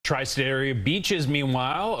Tri-state area beaches,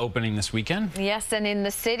 meanwhile, opening this weekend. Yes, and in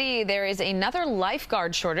the city, there is another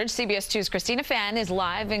lifeguard shortage. CBS 2's Christina Fan is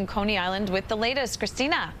live in Coney Island with the latest.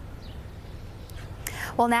 Christina.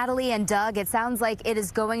 Well, Natalie and Doug, it sounds like it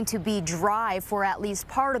is going to be dry for at least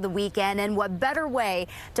part of the weekend. And what better way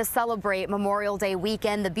to celebrate Memorial Day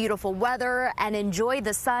weekend, the beautiful weather, and enjoy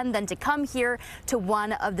the sun than to come here to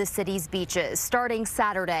one of the city's beaches. Starting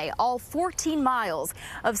Saturday, all 14 miles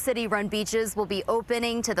of city-run beaches will be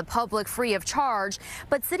opening to the public free of charge.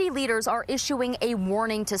 But city leaders are issuing a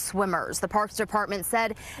warning to swimmers. The Parks Department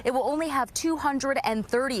said it will only have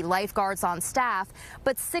 230 lifeguards on staff,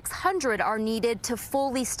 but 600 are needed to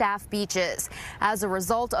fully staff beaches. As a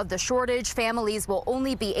result of the shortage, families will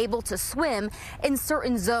only be able to swim in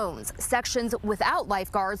certain zones. Sections without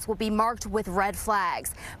lifeguards will be marked with red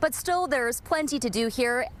flags. But still, there's plenty to do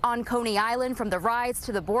here on Coney Island, from the rides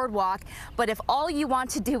to the boardwalk. But if all you want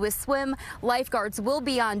to do is swim, lifeguards will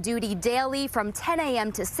be on duty daily from 10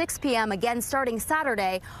 a.m. to 6 p.m. again starting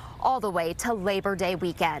Saturday, all the way to Labor Day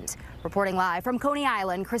weekend. Reporting live from Coney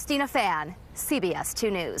Island, Christina Fan, CBS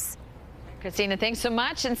 2 News. Christina, thanks so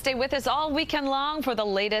much, and stay with us all weekend long for the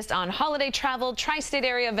latest on holiday travel, tri-state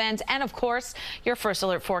area events, and of course, your First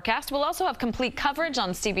Alert forecast. We'll also have complete coverage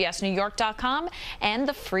on CBSNewYork.com and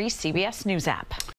the free CBS News app.